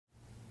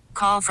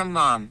Call from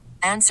mom.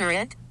 Answer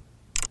it.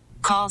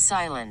 Call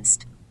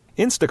silenced.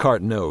 Instacart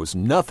knows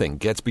nothing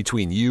gets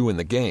between you and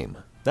the game.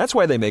 That's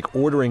why they make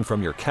ordering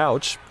from your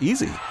couch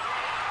easy.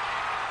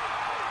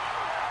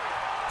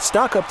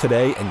 Stock up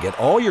today and get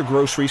all your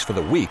groceries for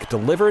the week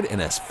delivered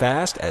in as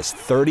fast as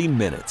 30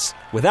 minutes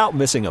without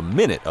missing a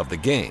minute of the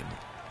game.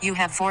 You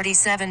have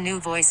 47 new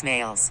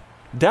voicemails.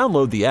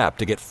 Download the app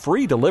to get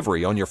free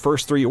delivery on your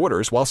first 3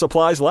 orders while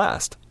supplies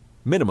last.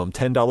 Minimum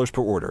 $10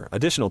 per order.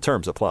 Additional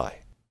terms apply.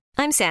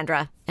 I'm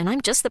Sandra, and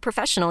I'm just the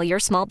professional your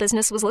small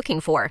business was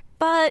looking for.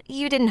 But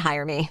you didn't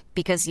hire me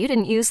because you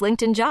didn't use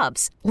LinkedIn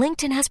Jobs.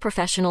 LinkedIn has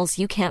professionals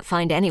you can't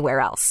find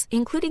anywhere else,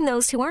 including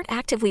those who aren't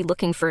actively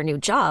looking for a new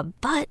job,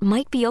 but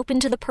might be open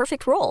to the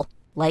perfect role,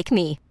 like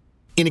me.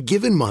 In a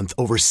given month,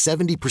 over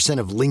 70%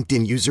 of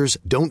LinkedIn users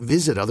don't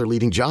visit other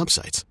leading job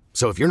sites.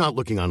 So if you're not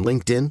looking on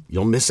LinkedIn,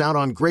 you'll miss out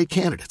on great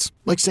candidates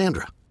like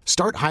Sandra.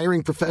 Start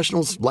hiring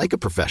professionals like a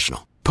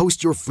professional.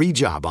 Post your free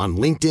job on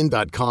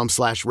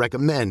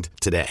linkedin.com/recommend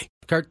today.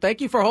 Kirk,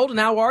 thank you for holding.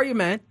 How are you,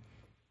 man?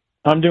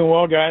 I'm doing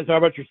well, guys. How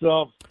about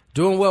yourself?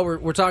 Doing well.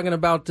 We're talking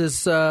about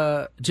this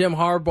Jim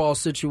Harbaugh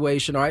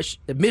situation, or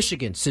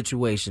Michigan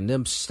situation,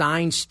 them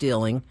sign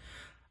stealing.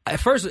 At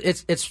first,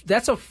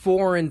 that's a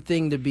foreign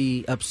thing to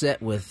be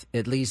upset with,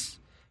 at least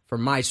for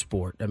my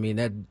sport. I mean,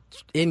 that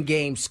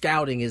in-game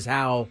scouting is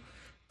how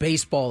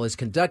baseball is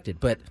conducted.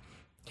 But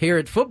here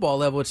at football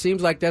level, it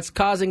seems like that's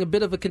causing a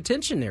bit of a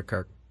contention there,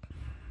 Kirk.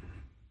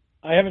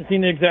 I haven't seen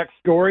the exact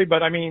story,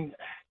 but I mean,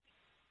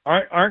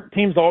 aren't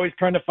teams always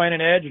trying to find an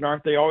edge, and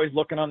aren't they always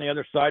looking on the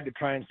other side to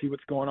try and see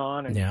what's going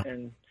on? And, yeah.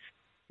 And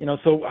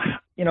so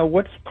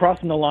what's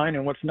crossing the line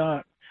and what's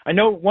not. I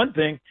know one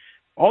thing: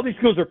 all these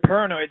schools are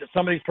paranoid that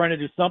somebody's trying to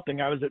do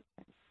something. I was at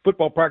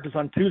football practice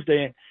on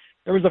Tuesday, and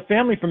there was a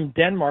family from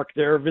Denmark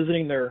there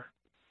visiting their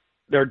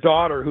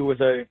daughter, who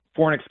was a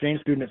foreign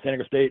exchange student at San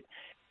Diego State.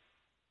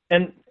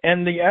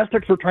 And the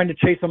Aztecs were trying to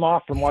chase them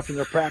off from watching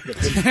their practice.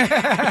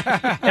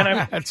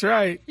 That's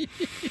right.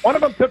 One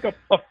of them took a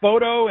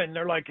photo, and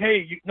they're like,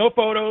 hey, no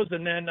photos.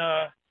 And then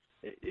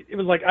it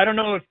was like, I don't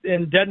know if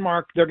in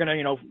Denmark they're going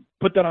to,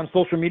 put that on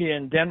social media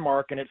in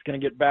Denmark, and it's going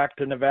to get back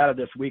to Nevada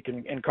this week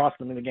and cost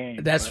them the game.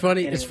 That's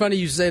funny. Anyway. It's funny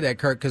you say that,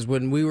 Kirk, because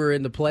when we were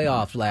in the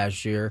playoffs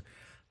last year,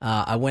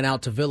 I went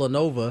out to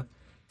Villanova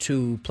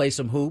to play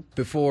some hoop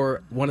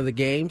before one of the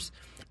games,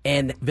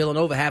 and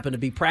Villanova happened to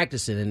be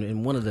practicing,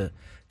 and one of the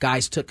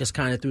guys took us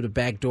kind of through the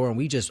back door,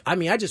 and I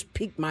just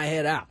peeked my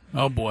head out.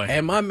 Oh, boy.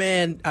 And my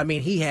man,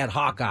 he had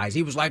hawk eyes.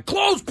 He was like,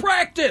 close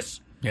practice!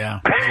 Yeah.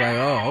 I was like,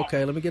 oh,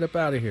 okay, let me get up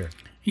out of here.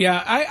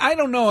 Yeah, I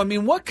don't know. I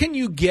mean, what can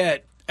you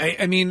get?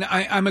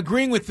 I'm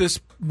agreeing with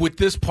this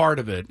part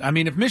of it. I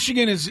mean, if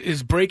Michigan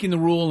is breaking the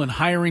rule and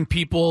hiring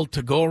people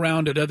to go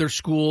around at other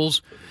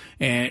schools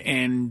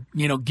and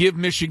give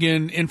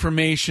Michigan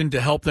information to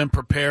help them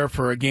prepare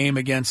for a game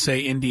against,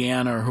 say,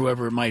 Indiana or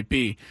whoever it might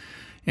be,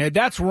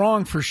 that's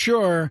wrong for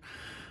sure.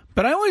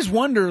 But I always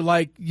wonder,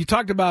 like you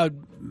talked about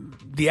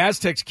the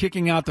Aztecs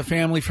kicking out the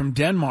family from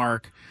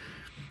Denmark,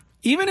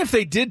 even if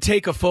they did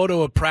take a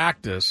photo of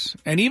practice,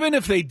 and even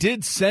if they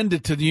did send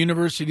it to the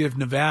University of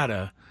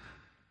Nevada,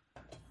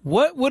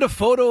 what would a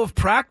photo of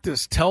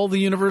practice tell the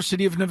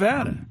University of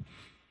Nevada?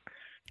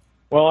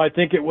 Well, I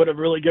think it would have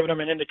really given them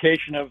an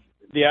indication of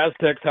the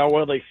Aztecs, how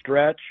well they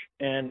stretch,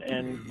 and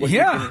what you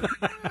can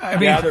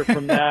gather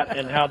from that,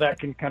 and how that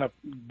can kind of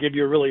give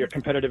you really a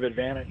competitive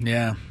advantage.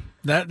 Yeah,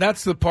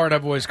 that's the part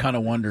I've always kind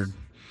of wondered.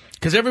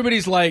 Because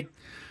everybody's like,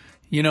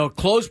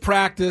 close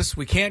practice,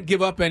 we can't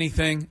give up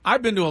anything.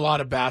 I've been to a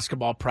lot of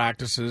basketball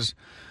practices.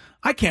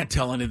 I can't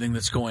tell anything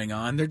that's going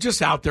on. They're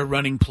just out there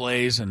running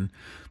plays and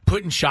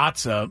putting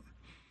shots up.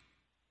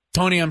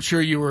 Tony, I'm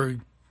sure you were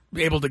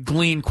able to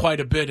glean quite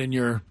a bit in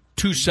your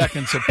 2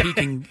 seconds of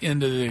peeking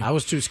into the... I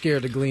was too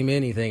scared to glean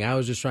anything. I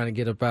was just trying to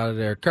get up out of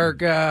there.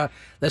 Kirk,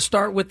 let's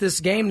start with this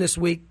game this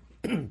week.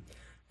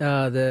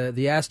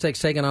 The Aztecs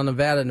taking on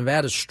Nevada.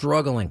 Nevada's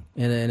struggling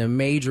in a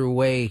major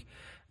way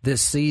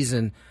this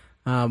season.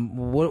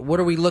 What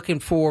are we looking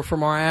for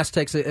from our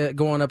Aztecs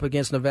going up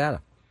against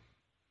Nevada?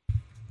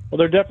 Well,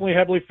 they're definitely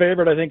heavily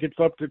favored. I think it's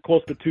up to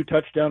close to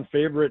 2-touchdown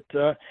favorite.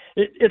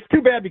 It's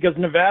too bad because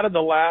Nevada,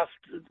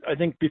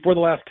 before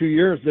the last 2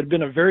 years, they've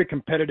been a very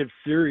competitive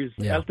series.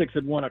 The Aztecs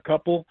had won a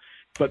couple,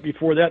 but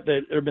before that,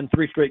 there have been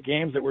 3 straight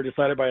games that were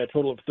decided by a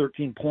total of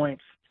 13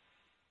 points.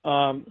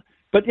 But,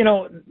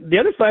 the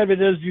other side of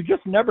it is you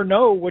just never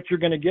know what you're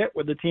going to get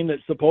with a team that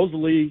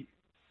supposedly,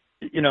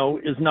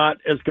 is not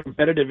as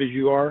competitive as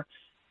you are.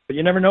 But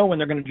you never know when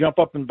they're going to jump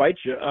up and bite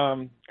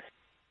you.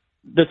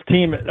 This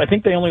team, I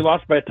think they only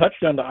lost by a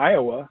touchdown to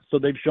Iowa, so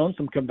they've shown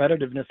some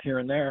competitiveness here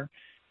and there.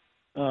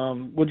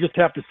 We'll just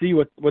have to see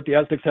what the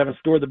Aztecs have in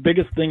store. The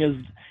biggest thing is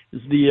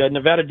the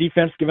Nevada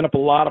defense giving up a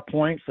lot of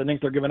points. I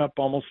think they're giving up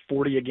almost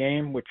 40 a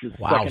game, which is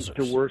second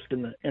to worst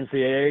in the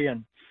NCAA.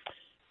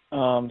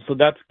 And so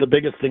that's the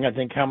biggest thing, I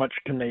think. How much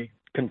can they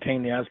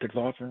contain the Aztecs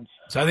offense?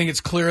 So I think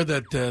it's clear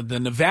that the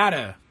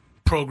Nevada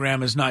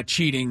program is not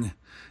cheating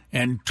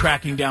and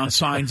tracking down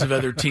signs of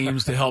other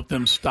teams to help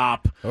them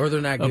stop or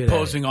they're not good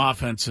opposing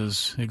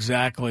offenses.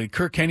 Exactly.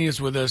 Kirk Kenney is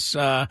with us.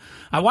 I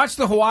watched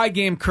the Hawaii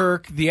game,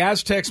 Kirk. The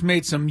Aztecs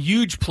made some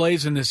huge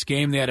plays in this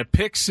game. They had a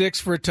pick six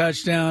for a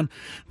touchdown.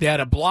 They had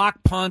a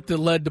block punt that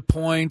led to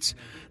points.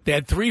 They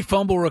had 3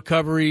 fumble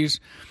recoveries.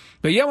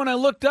 But yeah, when I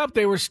looked up,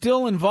 they were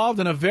still involved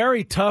in a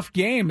very tough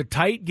game, a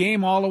tight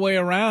game all the way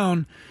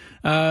around.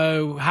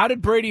 How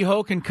did Brady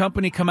Hoke and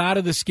company come out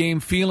of this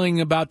game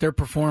feeling about their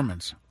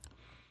performance?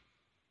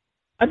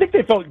 I think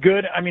they felt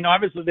good. I mean,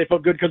 obviously they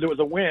felt good because it was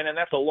a win, and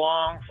that's a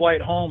long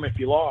flight home if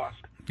you lost.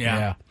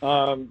 Yeah.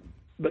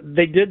 But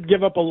they did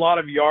give up a lot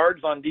of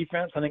yards on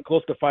defense, I think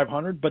close to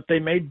 500, but they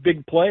made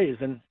big plays,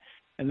 and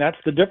that's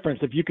the difference.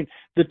 If you can,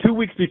 the 2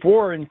 weeks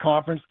before in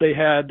conference, they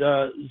had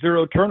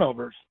 0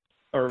 turnovers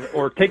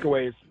or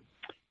takeaways,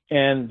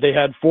 and they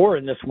had 4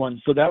 in this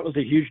one. So that was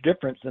a huge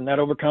difference, and that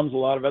overcomes a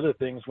lot of other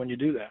things when you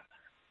do that.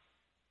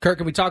 Kirk,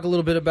 can we talk a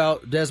little bit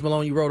about Des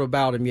Malone? You wrote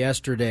about him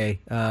yesterday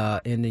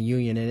in the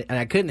Union, and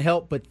I couldn't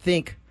help but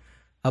think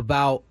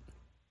about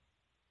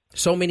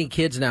so many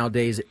kids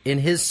nowadays in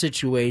his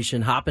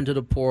situation, hop into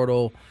the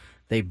portal,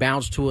 they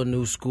bounce to a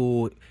new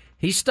school.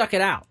 He stuck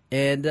it out,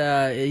 and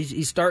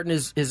he's starting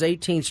his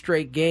 18th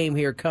straight game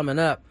here coming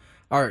up,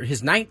 or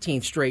his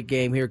 19th straight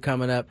game here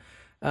coming up.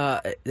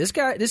 This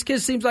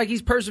kid seems like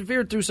he's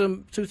persevered through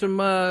some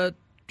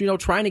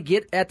trying to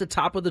get at the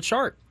top of the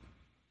chart.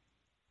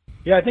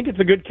 Yeah, I think it's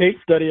a good case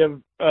study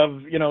of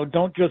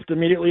don't just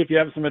immediately, if you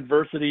have some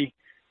adversity,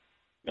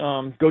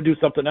 go do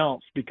something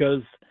else,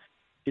 because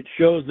it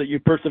shows that you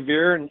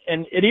persevere. And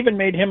it even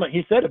made him,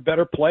 he said, a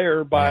better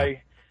player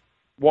by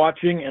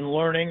watching and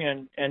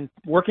learning and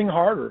working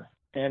harder.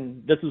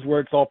 And this is where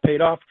it's all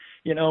paid off.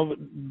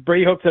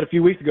 Brady Hoke said a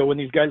few weeks ago, when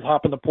these guys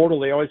hop in the portal,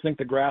 they always think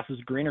the grass is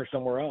greener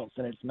somewhere else,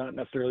 and it's not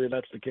necessarily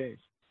that's the case.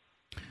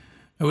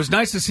 It was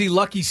nice to see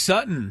Lucky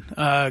Sutton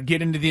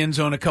get into the end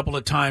zone a couple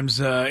of times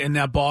in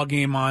that ball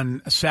game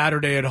on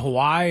Saturday at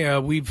Hawaii.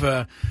 We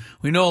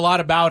know a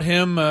lot about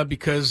him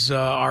because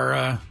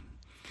our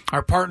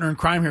partner in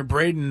crime here,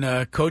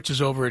 Braden,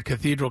 coaches over at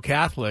Cathedral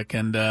Catholic,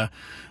 and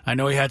I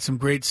know he had some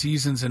great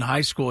seasons in high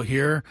school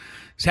here.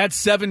 He's had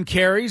 7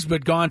 carries,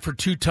 but gone for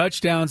 2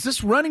 touchdowns.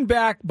 This running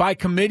back by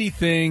committee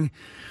thing.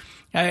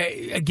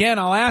 Again,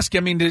 I'll ask, do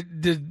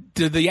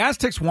the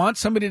Aztecs want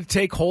somebody to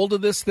take hold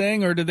of this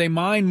thing, or do they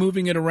mind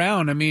moving it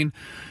around?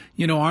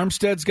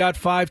 Armstead's got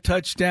 5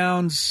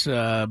 touchdowns.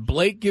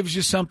 Blake gives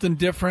you something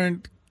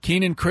different.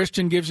 Keenan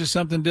Christian gives you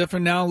something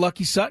different. Now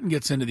Lucky Sutton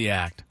gets into the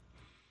act.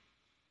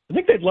 I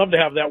think they'd love to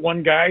have that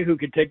one guy who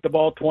could take the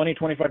ball 20,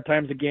 25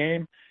 times a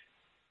game.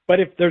 But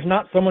if there's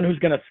not someone who's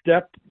going to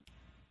step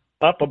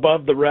up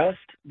above the rest,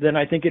 then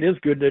I think it is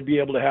good to be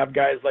able to have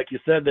guys, like you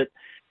said, that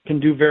can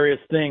do various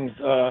things.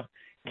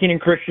 Keenan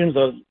Christian's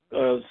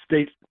a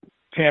state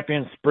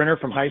champion sprinter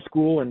from high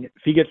school, and if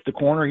he gets the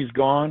corner, he's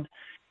gone.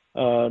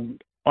 Jalen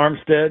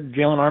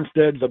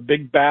Armstead's a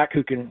big back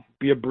who can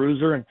be a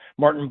bruiser, and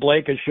Martin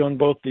Blake has shown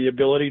both the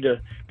ability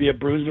to be a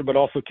bruiser but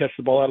also catch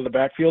the ball out of the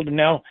backfield. And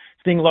now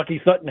seeing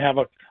Lucky Sutton have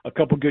a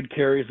couple good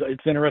carries,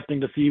 it's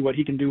interesting to see what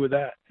he can do with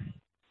that.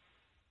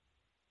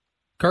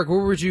 Kirk,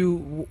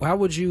 how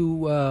would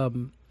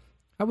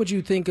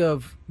you think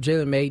of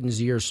Jalen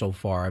Mayden's year so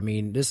far? I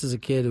mean, this is a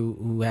kid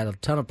who had a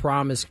ton of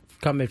promise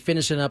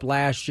finishing up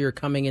last year,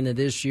 coming into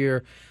this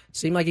year.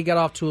 Seemed like he got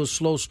off to a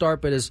slow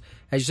start, but as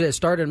you said,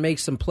 started to make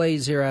some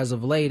plays here as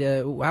of late.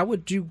 How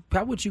would you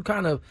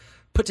kind of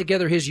put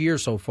together his year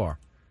so far?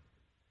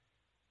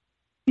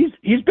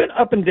 He's been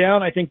up and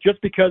down, I think,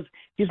 just because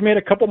he's made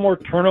a couple more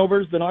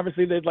turnovers than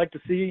obviously they'd like to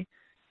see.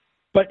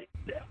 But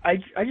I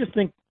just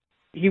think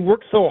he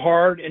works so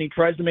hard and he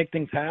tries to make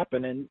things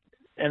happen,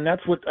 and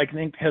that's what I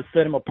think has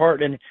set him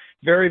apart, and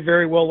very,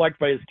 very well liked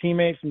by his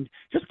teammates, and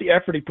just the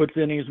effort he puts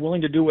in. He's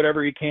willing to do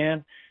whatever he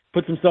can,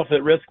 puts himself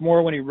at risk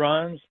more when he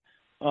runs.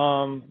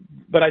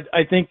 But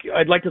I think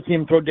I'd like to see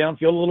him throw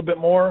downfield a little bit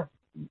more.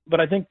 But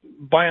I think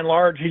by and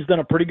large he's done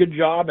a pretty good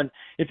job, and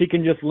if he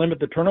can just limit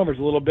the turnovers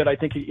a little bit, I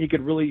think he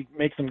could really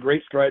make some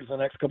great strides in the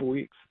next couple of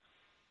weeks.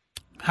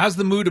 How's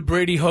the mood of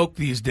Brady Hoke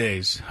these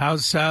days?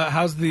 How's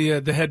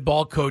the head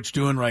ball coach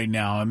doing right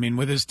now? I mean,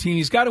 with his team,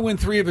 he's got to win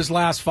 3 of his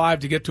last 5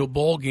 to get to a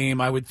bowl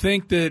game. I would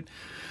think that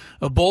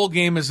a bowl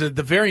game is at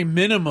the very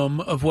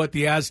minimum of what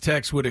the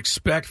Aztecs would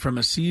expect from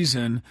a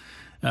season.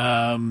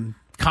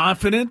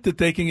 Confident that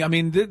they can. I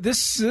mean,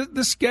 this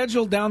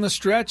schedule down the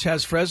stretch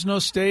has Fresno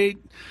State,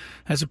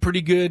 has a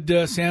pretty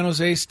good San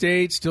Jose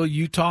State, still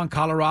Utah and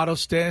Colorado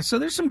State. So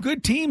there's some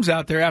good teams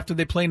out there after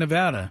they play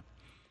Nevada.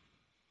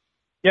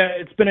 Yeah,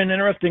 it's been an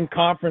interesting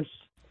conference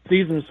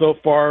season so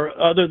far.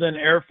 Other than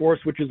Air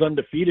Force, which is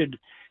undefeated,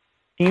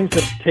 teams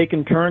have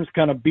taken turns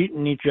kind of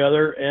beating each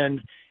other,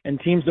 and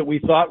teams that we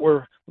thought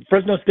were –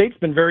 Fresno State's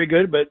been very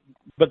good,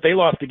 but they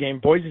lost a game.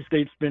 Boise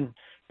State's been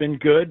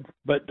good,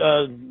 but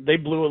they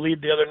blew a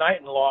lead the other night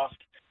and lost.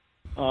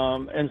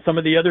 And some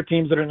of the other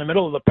teams that are in the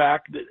middle of the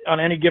pack, on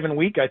any given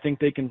week, I think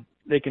they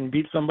can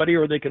beat somebody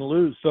or they can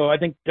lose. So I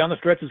think down the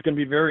stretch is going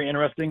to be very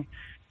interesting.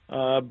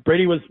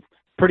 Brady was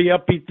pretty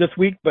upbeat this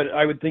week, but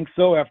I would think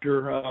so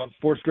after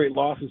 4 straight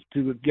losses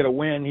to get a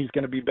win. He's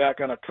going to be back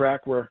on a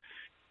track where I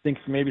think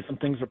maybe some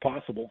things are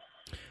possible.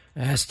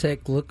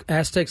 Aztecs look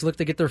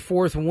to get their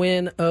 4th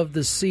win of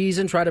the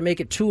season, try to make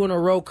it 2 in a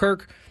row.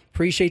 Kirk,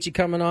 appreciate you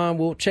coming on.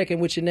 We'll check in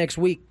with you next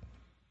week.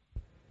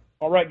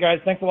 All right, guys.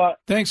 Thanks a lot.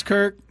 Thanks,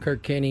 Kirk.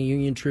 Kirk Kenney,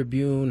 Union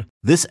Tribune.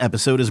 This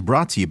episode is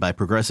brought to you by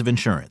Progressive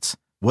Insurance.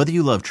 Whether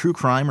you love true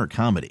crime or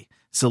comedy,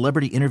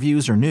 celebrity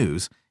interviews or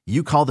news,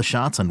 you call the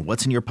shots on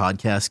what's in your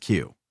podcast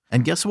queue.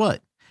 And guess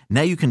what?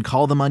 Now you can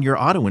call them on your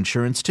auto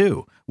insurance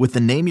too with the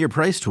Name Your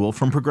Price tool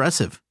from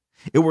Progressive.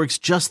 It works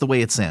just the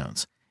way it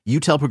sounds. You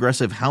tell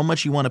Progressive how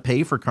much you want to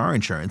pay for car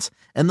insurance,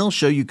 and they'll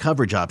show you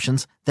coverage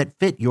options that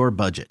fit your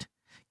budget.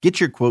 Get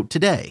your quote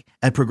today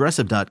at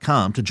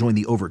Progressive.com to join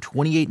the over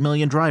 28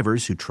 million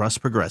drivers who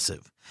trust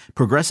Progressive.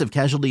 Progressive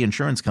Casualty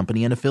Insurance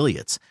Company and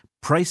Affiliates.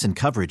 Price and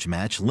coverage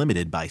match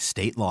limited by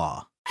state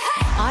law.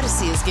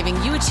 Odyssey is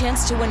giving you a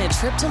chance to win a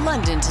trip to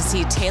London to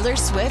see Taylor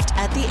Swift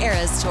at the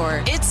Eras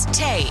Tour. It's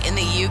Tay in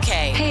the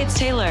UK. Hey, it's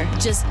Taylor.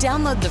 Just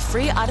download the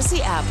free Odyssey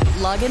app,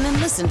 log in and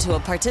listen to a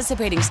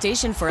participating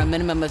station for a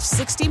minimum of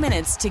 60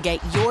 minutes to get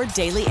your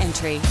daily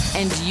entry.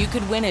 And you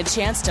could win a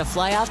chance to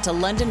fly off to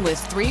London with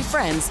 3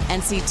 friends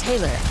and see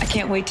Taylor. I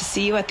can't wait to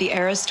see you at the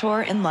Eras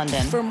Tour in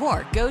London. For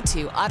more, go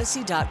to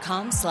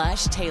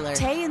odyssey.com/Taylor.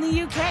 Tay in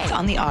the UK. It's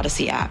on the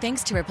Odyssey app.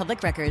 Thanks to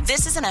Republic Records.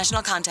 This is a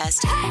national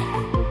contest.